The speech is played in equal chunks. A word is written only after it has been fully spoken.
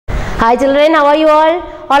Hi children, how are you all?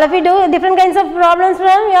 All of you do different kinds of problems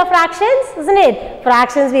from your fractions, isn't it?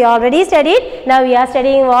 Fractions we already studied. Now we are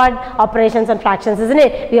studying what? Operations and fractions, isn't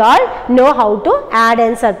it? We all know how to add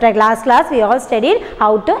and subtract. Last class we all studied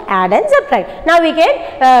how to add and subtract. Now we can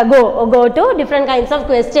go to different kinds of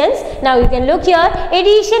questions. Now you can look here,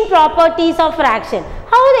 addition properties of fraction.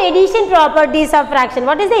 How the addition properties of fraction?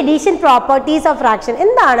 What is the addition properties of fraction?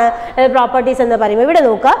 എന്താണ് properties എന്ന് പറയുമ്പോൾ ഇവിടെ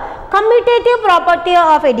നോക്കുക, commutative property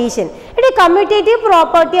of addition. ഇവിടെ commutative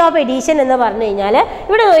property of addition എന്ന് പറഞ്ഞു കഴിഞ്ഞാൽ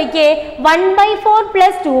ഇവിടെ നോക്കിയേ 1/4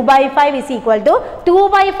 plus 2/5 is equal to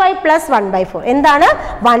 2/5 plus 1/4. എന്താണ്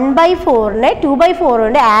 1/4നെ 2/4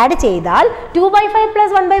 കൊണ്ട് ആഡ് ചെയ്താൽ 2/5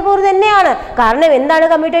 plus 1/4 തന്നെയാണ്. കാരണം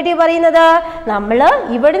എന്താണ് commutative പറയുന്നത്? നമ്മൾ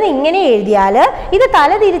ഇവിടുന്ന് ഇങ്ങനെ എഴുതിയാൽ ഇത്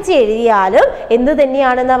തല തിരിച്ച് എഴുതിയാലും എന്ത്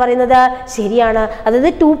തന്നെയാണെന്നാ പറയുന്നത്? ശരിയാണ്.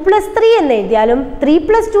 അതായത് 2 plus 3 എന്ന് എഴുതിയാലും 3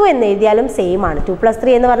 plus 2 എന്ന് എഴുതിയാലും സെയിം ആണ്. 2 plus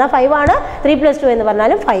 3 എന്ന് പറഞ്ഞാൽ 5 ആണ്, 3 plus 2 എന്ന്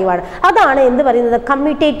പറഞ്ഞാലും 5 ആണ്. അതാണ് എന്ത് പറയുന്നത്?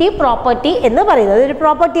 കമ്മ്യൂട്ടേറ്റീവ് പ്രോപ്പർട്ടി എന്ന് പറയുന്നത്. ഒരു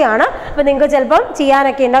പ്രോപ്പർട്ടി ആണ്. അപ്പോൾ നിങ്ങൾക്ക് ചിലപ്പം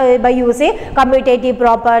ചെയ്യാനൊക്കെ ഉണ്ടാവും by using commutative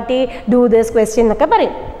property, do this question എന്നൊക്കെ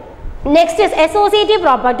പറയും. Next is associative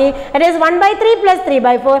property, that is 1/3 plus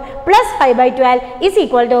 3/4 plus 5/12 is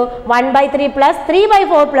equal to 1/3 plus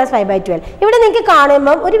 3/4 plus 5/12. ഇവിടെ നിങ്ങൾക്ക്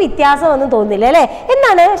കാണുമ്പോൾ ഒരു വ്യത്യാസം ഒന്നും തോന്നില്ല അല്ലേ?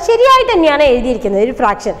 എന്താണ്? ശരിയായിട്ട് തന്നെയാണ് എഴുതിയിരിക്കുന്നത് ഒരു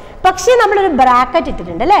ഫ്രാക്ഷൻ. പക്ഷേ നമ്മളൊരു ബ്രാക്കറ്റ്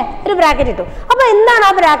ഇട്ടിട്ടുണ്ട് അല്ലേ? ഒരു ബ്രാക്കറ്റ് ഇട്ടു. അപ്പോൾ എന്താണ്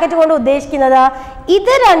ആ ബ്രാക്കറ്റ് കൊണ്ട് ഉദ്ദേശിക്കുന്നത്?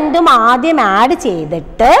 ഇത് രണ്ടും ആദ്യം ആഡ്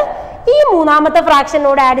ചെയ്തിട്ട് ഈ മൂന്നാമത്തെ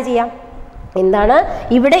ഫ്രാക്ഷനോട് ആഡ് ചെയ്യാം. എന്താണ്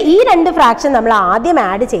ഇവിടെ ഈ രണ്ട് ഫ്രാക്ഷൻ നമ്മൾ ആദ്യം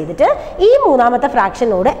ആഡ് ചെയ്തിട്ട് ഈ മൂന്നാമത്തെ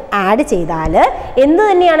ഫ്രാക്ഷനോട് ആഡ് ചെയ്താൽ എന്ത്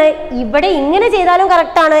തന്നെയാണ്? ഇവിടെ ഇങ്ങനെ ചെയ്താലും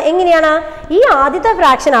കറക്റ്റാണ്. എങ്ങനെയാണ്? ഈ ആദ്യത്തെ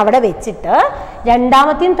ഫ്രാക്ഷൻ അവിടെ വെച്ചിട്ട്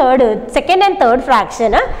രണ്ടാമത്തെയും സെക്കൻഡ് ആൻഡ് തേർഡ്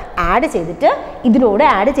ഫ്രാക്ഷന് ആഡ് ചെയ്തിട്ട് ഇതിനോട്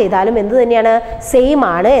ആഡ് ചെയ്താലും എന്ത് തന്നെയാണ്? സെയിം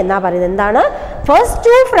ആണ് എന്നാ പറയുന്നത്. എന്താണ്? First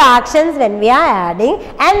to fractions when we are adding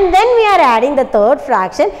and then we are adding the third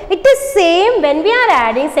fraction, it is same when we are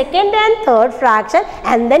adding second and third fraction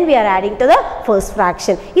and then we are adding to the first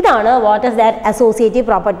fraction. ഇതാണ് what is that associative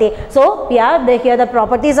property. So we are here the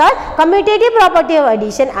properties are commutative property of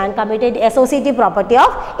addition and commutative associative property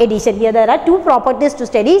of addition. Here there are two properties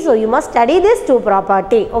to study, so you must study this two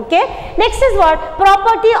property. Okay, next is what?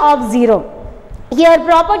 Property of zero. Here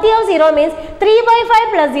property of 0 means 3/5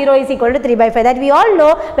 plus 0 is equal to 3/5. That we all know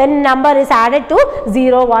when number is added to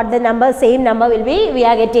 0, what the number, same number will be we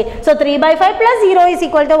are getting. So 3/5 plus 0 is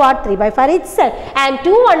equal to what? 3/5 itself. And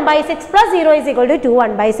 2 1/6 plus 0 is equal to 2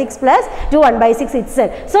 1/6 plus 2 1/6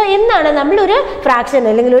 itself. So എന്താണ് നമ്മളൊരു fraction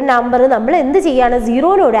അല്ലെങ്കിൽ ഒരു number നമ്മൾ എന്ത് ചെയ്യാണ്?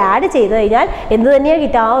 0നോട് add ചെയ്ത് കഴിഞ്ഞാൽ എന്ത് തന്നെയാണ്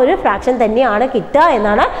കിട്ടുക? ആ ഒരു ഫ്രാക്ഷൻ തന്നെയാണ് കിട്ടുക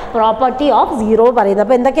എന്നാണ് പ്രോപ്പർട്ടി ഓഫ് 0 പറയുന്നത്.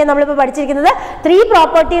 അപ്പോൾ എന്തൊക്കെയാണ് നമ്മളിപ്പോൾ പഠിച്ചിരിക്കുന്നത്? 3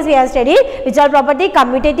 properties we have studied, which are property,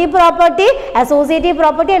 commutative property, associative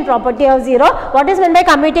property and property of 0. What is meant by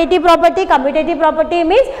commutative property? Commutative property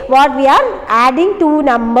means what? We are adding two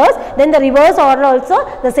numbers, then the reverse order also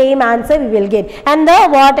the same answer we will get. And the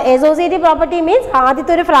what? Associative property means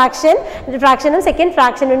ആദ്യത്തെ ഒരു fraction and second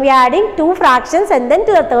fraction, when we are adding two fractions and then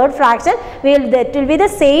to the third fraction that will be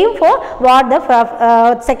the same for what? The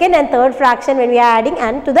second and third fraction when we are adding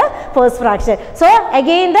and to the first fraction. So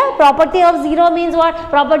again the property of 0 means what?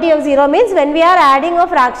 Property of 0 means when we are adding a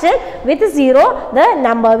fraction with 0, the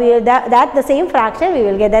number that the same fraction we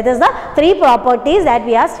will get. That is the three properties that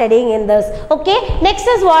we are studying in this. Okay, next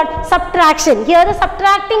is what? Subtraction. Here the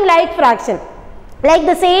subtracting like fraction, like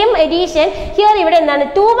the same addition. Here ഇവിടെ എന്താണ്?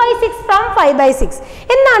 2/6 from 5/6.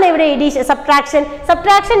 എന്താണ് ഇവിടെ addition?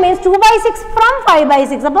 Subtraction means 2/6 from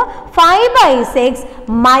 5/6. അപ്പോൾ 5/6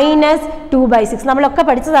 minus 2/6 നമ്മളൊക്കെ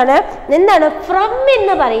പഠിച്ചതാണ്. എന്താണ്? From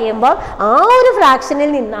എന്ന് പറയുമ്പോൾ ആ ഒരു ഫ്രാക്ഷനിൽ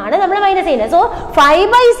നിന്നാണ് നമ്മൾ മൈനസ് ചെയ്യുന്നത്. സോ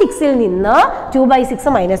 5/6ൽ നിന്ന്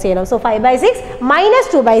 2/6 മൈനസ് ചെയ്യണം. So 5/6 minus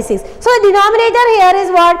 2/6. So the denominator here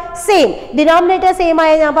is what? Same. Denominator same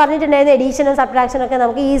ആയ ഞാൻ പറഞ്ഞിട്ടുണ്ടായിരുന്നു. എഡീഷനും സബ്ട്രാക്ഷനും ഒക്കെ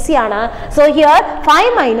നമുക്ക് ഈസിയാണ്. So here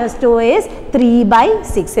 5 minus 2 is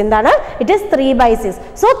 3/6. എന്താണ്? It is 3/6.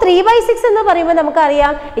 So 3/6 എന്ന് പറയുമ്പോൾ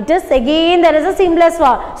നമുക്കറിയാം it is again there is a simplest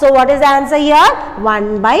form. So what is the answer here?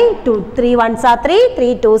 1/2. 3 ones are 3,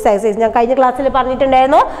 3 2s are 6. ഞാൻ കഴിഞ്ഞ ക്ലാസ്സിൽ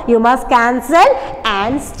പറഞ്ഞിട്ടുണ്ടായിരുന്നു you must cancel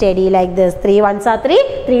and study like this. 3 ones are 3,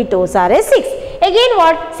 3 2s are 6. Again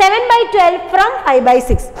what? 7/12 from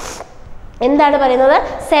 5/6. എന്താണ് പറയുന്നത്?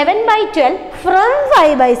 7/12 from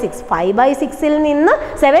 5/6. 5/6ൽ നിന്ന്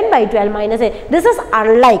 7/12 minus. This is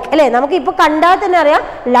unlike അല്ലേ? നമുക്ക് ഇപ്പോൾ കണ്ടാൽ തന്നെ അറിയാം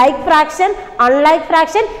like fraction, unlike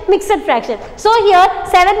fraction, mixed fraction. So here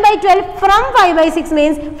 7/12 from 5/6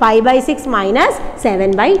 means 5/6 minus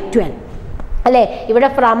 7/12. അല്ലേ? ഇവിടെ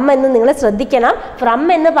ഫ്രം എന്ന് നിങ്ങൾ ശ്രദ്ധിക്കണം. ഫ്രം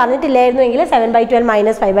എന്ന് പറഞ്ഞിട്ടില്ലായിരുന്നുവെങ്കിൽ 7/12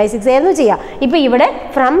 മൈനസ് 5/6 ആയിരുന്നു ചെയ്യുക. ഇപ്പോൾ ഇവിടെ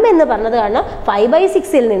ഫ്രം എന്ന് പറഞ്ഞത് കാരണം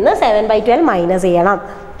 5/6 നിന്ന് 7/12 മൈനസ് ചെയ്യണം.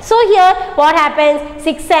 So here what happens?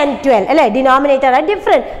 6 and 12, alle denominator are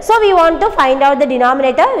different. So we want to find out the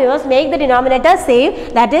denominator. We must make the denominator same,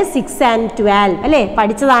 that is 6 and 12. alle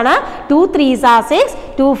padichadana. 2 3s are 6,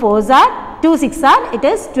 2 4s are 2 6 are, it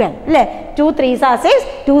is 12. alle 2 3s are 6,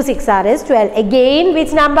 2 6 are is 12. Again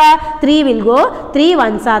which number? 3 will go. 3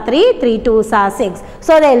 1s are 3, 3 2s are 6.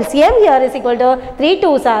 So the LCM here is equal to 3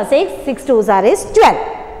 2s are 6, 6 2s are is 12.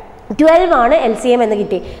 12 ആണ് LCM എന്ന്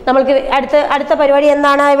കിട്ടി. നമ്മൾക്ക് അടുത്ത പരിപാടി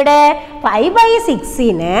എന്താണ്? ഇവിടെ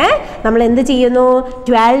 5/6നെ നമ്മൾ എന്ത് ചെയ്യുന്നു?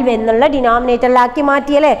 12 എന്നുള്ള ഡിനോമിനേറ്ററിലാക്കി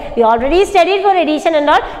മാറ്റിയല്ലേ? We already studied for addition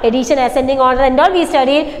and all, addition ascending order and all we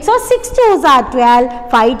studied. So 6 2s are 12,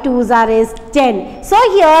 5 2s are is 10. So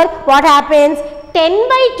here what happens?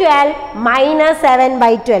 10/12 minus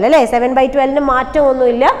 7/12 അല്ലേ? 7/12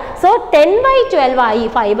 മാറ്റമൊന്നുമില്ല. സോ 10/12 ആയി.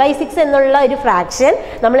 5/6 എന്നുള്ള ഒരു ഫ്രാക്ഷൻ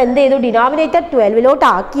നമ്മൾ എന്ത് ചെയ്തു? ഡിനോമിനേറ്റർ 12ലോട്ട്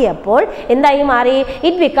ആക്കിയപ്പോൾ എന്തായി മാറി?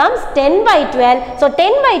 It becomes 10/12. സോ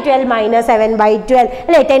 10/12 മൈനസ് 7/12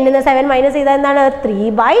 അല്ലേ? 10 നിന്ന് 7 മൈനസ് ചെയ്താൽ എന്താണ്?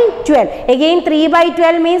 3/12. Again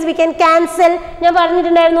 3/12 means we can cancel. ഞാൻ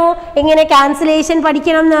പറഞ്ഞിട്ടുണ്ടായിരുന്നു എങ്ങനെ ക്യാൻസലേഷൻ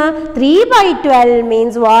പഠിക്കണം എന്ന്. 3/12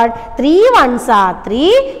 means what? 3 1s are 3,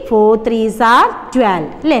 4 3s are 12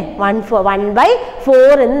 അല്ലേ?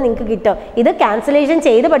 1/4 എന്ന് നിങ്ങൾക്ക് കിട്ടും. ഇത് ക്യാൻസലേഷൻ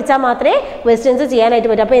ചെയ്ത് പഠിച്ചാൽ മാത്രമേ ക്വസ്റ്റ്യൻസ് ചെയ്യാനായിട്ട്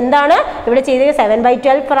പറ്റും. അപ്പോൾ എന്താണ് ഇവിടെ ചെയ്തത്?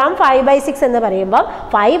 7/12 ഫ്രം 5/6 എന്ന് പറയുമ്പോൾ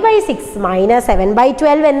 5/6 മൈനസ്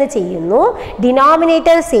 7/12 എന്ന് ചെയ്യുന്നു.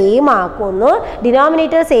 ഡിനോമിനേറ്റർ സെയിം ആക്കുന്നു.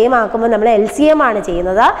 ഡിനോമിനേറ്റർ സെയിം ആക്കുമ്പോൾ നമ്മൾ LCM ആണ്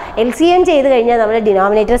ചെയ്യുന്നത്. LCM ചെയ്ത് കഴിഞ്ഞാൽ നമ്മൾ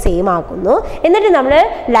ഡിനോമിനേറ്റർ സെയിം ആക്കുന്നു. എന്നിട്ട് നമ്മൾ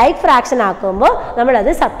ലൈക്ക് ഫ്രാക്ഷൻ ആക്കുമ്പോൾ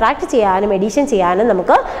നമ്മളത് സബ്ട്രാക്ട് ചെയ്യാനും എഡീഷൻ ചെയ്യാനും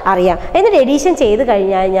നമുക്ക് അറിയാം. എന്നിട്ട് എഡീഷൻ ചെയ്ത്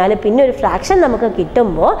കഴിഞ്ഞാൽ പിന്നെ ഒരു ഫ്രാക്ഷൻ നമുക്ക്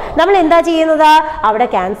കിട്ടുമ്പോൾ നമ്മൾ എന്താ ചെയ്യുന്നത്? അവിടെ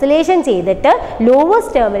ക്യാൻസലേഷൻ ചെയ്തിട്ട്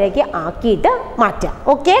ലോവസ്റ്റ് ടേമിലേക്ക് ആക്കിയിട്ട് മാറ്റാം.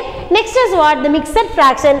 Okay, next is what? The mixed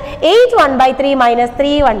fraction 8 1/3 minus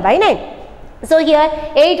 3 1/9. So here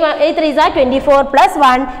 8 3s are 24 plus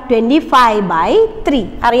 1 25/3.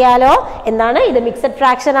 അറിയാലോ എന്താണ് ഇത്? മിക്സഡ്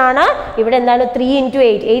ഫ്രാക്ഷൻ ആണ്. ഇവിടെ എന്താണ്? 3 into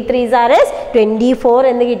 8, 8 3s are is 24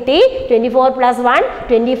 എന്ന് കിട്ടി. 24 plus 1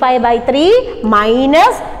 25/3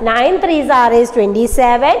 minus 9 3s are is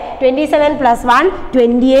 27, 27 plus 1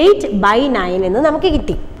 28/9 എന്ന് നമുക്ക്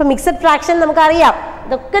കിട്ടി. അപ്പോൾ മിക്സഡ് ഫ്രാക്ഷൻ നമുക്കറിയാം.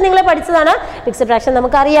 ഇതൊക്കെ നിങ്ങൾ പഠിച്ചതാണ്. മിക്സഡ് ഫ്രാക്ഷൻ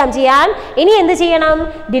നമുക്കറിയാം ചെയ്യാൻ. ഇനി എന്ത് ചെയ്യണം?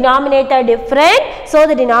 Denominator different. So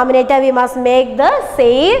the denominator we must make the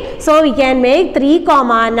same. So we can make 3,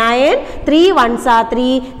 9. 3 1s are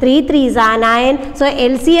 3, 3 3s are 9. So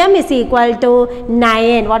LCM is equal to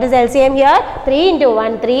 9. What is LCM here? 3 into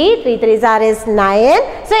 1 3, 3 3s are is 9.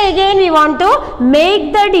 So again we want to make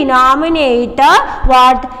the denominator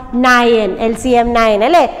what? 9. LCM 9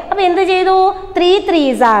 അല്ലേ? അപ്പോൾ എന്ത് ചെയ്തു? 3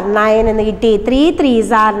 3s are 9 എന്ന് കിട്ടി. 3 3s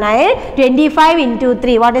are 9. 25 into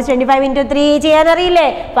 3. What is 25 into 3? ചെയ്യാൻ അറിയില്ലേ?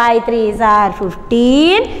 5 3s are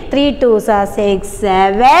 15, 3 2s are 6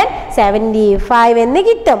 7, 75 എന്ന്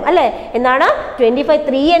കിട്ടും അല്ലേ? എന്താണ്? 25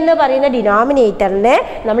 3 എന്ന് പറയുന്ന ഡിനോമിനേറ്ററിനെ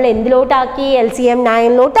നമ്മൾ എന്തിലോട്ടാക്കി? LCM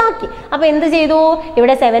 9ലോട്ടാക്കി. അപ്പോൾ എന്ത് ചെയ്തു?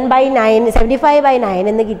 ഇവിടെ 7/9 75/9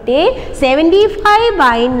 എന്ന് കിട്ടി.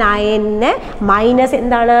 75/9 മൈനസ്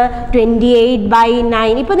എന്താണ്?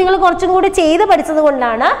 28/9. ഇപ്പോൾ നിങ്ങൾ കുറച്ചും കൂടി ചെയ്ത് പഠിച്ചത്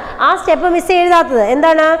കൊണ്ടാണ് ആ സ്റ്റെപ്പ് മിസ് എഴുതാത്തത്.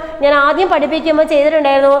 എന്താണ്? ഞാൻ ആദ്യം പഠിപ്പിക്കുമ്പോൾ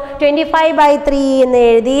ചെയ്തിട്ടുണ്ടായിരുന്നു. 25/3 എന്ന്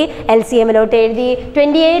എഴുതി LCMലോട്ട് എഴുതി,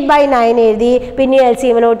 28/9 എഴുതി, പിന്നെ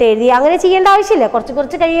LCMലോട്ട് എഴുതി. അങ്ങനെ ചെയ്യേണ്ട ആവശ്യമില്ല.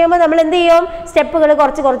 കുറച്ച് കഴിയുമ്പോൾ നമ്മൾ എന്ത് ചെയ്യും? സ്റ്റെപ്പുകൾ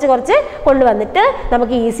കുറച്ച് കൊണ്ടുവന്നിട്ട്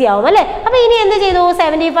നമുക്ക് ഈസി ആവും അല്ലേ? അപ്പോൾ ഇനി എന്ത് ചെയ്തു?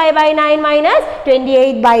 75/9 മൈനസ്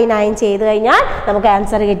 28/9 ചെയ്ത് കഴിഞ്ഞാൽ നമുക്ക്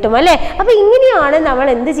ആൻസർ കിട്ടും അല്ലേ? അപ്പോൾ ഇങ്ങനെയാണ് നമ്മൾ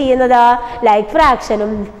എന്ത് ചെയ്യുന്നത്? ലൈക്ക്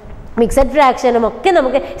ഫ്രാക്ഷനും മിക്സഡ് ഫ്രാക്ഷനും ഒക്കെ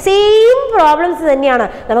നമുക്ക് സെയിം പ്രോബ്ലംസ് തന്നെയാണ്.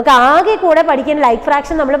 നമുക്ക് ആകെ കൂടെ പഠിക്കുന്ന ലൈക്ക്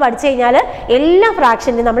ഫ്രാക്ഷൻ നമ്മൾ പഠിച്ചു കഴിഞ്ഞാൽ എല്ലാ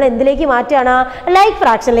ഫ്രാക്ഷനും നമ്മൾ എന്തിലേക്ക് മാറ്റുകയാണ്? ലൈക്ക്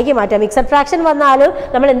ഫ്രാക്ഷനിലേക്ക് മാറ്റുക. മിക്സഡ് ഫ്രാക്ഷൻ വന്നാലും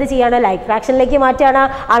നമ്മൾ എന്ത് ചെയ്യാണ്? ലൈക്ക് ഫ്രാക്ഷനിലേക്ക് മാറ്റുകയാണ്.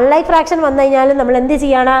 അൺലൈക്ക് ഫ്രാക്ഷൻ വന്നു കഴിഞ്ഞാലും നമ്മൾ എന്ത്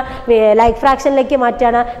ചെയ്യാണ്? ലൈക്ക് ഫ്രാക്ഷനിലേക്ക്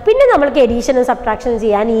മാറ്റുകയാണ്. പിന്നെ നമ്മൾക്ക് എഡീഷനും സബ്ട്രാക്ഷനും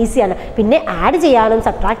ചെയ്യാൻ ഈസിയാണ്. പിന്നെ ആഡ് ചെയ്യാനും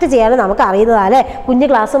സബ്ട്രാക്ട് ചെയ്യാനും നമുക്ക് അറിയുന്നതല്ലേ? കുഞ്ഞു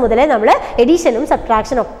ക്ലാസ് മുതലേ നമ്മൾ എഡീഷനും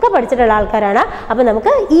സബ്ട്രാക്ഷനും ഒക്കെ പഠിച്ചിട്ടുള്ള ആൾക്കാരാണ്. അപ്പോൾ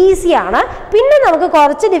നമുക്ക് ഈസിയാണ്. പിന്നെ നമുക്ക്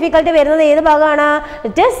കുറച്ച് ഡിഫിക്കൽട്ടി വരുന്നത് ഏത് ഭാഗമാണ്?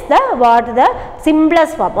 It is the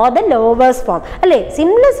simplest form or the lowest form അല്ലേ?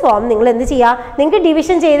 സിംപ്ലസ്റ്റ് ഫോം നിങ്ങൾ എന്ത് ചെയ്യുക? നിങ്ങൾക്ക്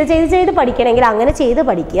ഡിവിഷൻ ചെയ്ത് പഠിക്കണമെങ്കിൽ അങ്ങനെ ചെയ്ത്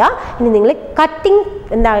പഠിക്കുക. ഇനി നിങ്ങൾ കട്ടിങ്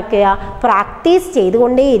എന്താക്കുക? പ്രാക്ടീസ്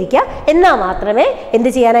ചെയ്തുകൊണ്ടേയിരിക്കുക. എന്നാൽ മാത്രമേ എന്ത്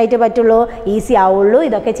ചെയ്യാനായിട്ട് പറ്റുള്ളൂ? ഈസി ആവുള്ളൂ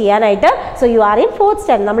ഇതൊക്കെ ചെയ്യാനായിട്ട്. So you are in 4th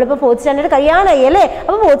standard. നമ്മളിപ്പോൾ 4th സ്റ്റാൻഡേർഡ് കഴിയാനായി അല്ലേ?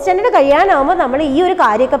 അപ്പോൾ 4th സ്റ്റാൻഡേർഡ് കഴിയാനാവുമ്പോൾ നമ്മൾ ഈ ഒരു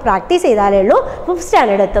കാര്യമൊക്കെ പ്രാക്ടീസ് ചെയ്താലേ ഉള്ളൂ 5th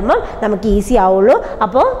സ്റ്റാൻഡേർഡ് എത്തുമ്പം നമുക്ക് ഈസി ആവുള്ളൂ.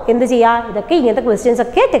 അപ്പോൾ എന്ത് ചെയ്യുക? ഇതൊക്കെ ഇങ്ങനത്തെ ക്വസ്റ്റ്യൻസ്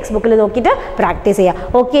ഒക്കെ ടെക്സ്റ്റ് ബുക്കിൽ നോക്കിയിട്ട് പ്രാക്ടീസ് ചെയ്യുക.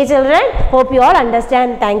 Okay children, hope you all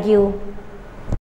understand. Thank you.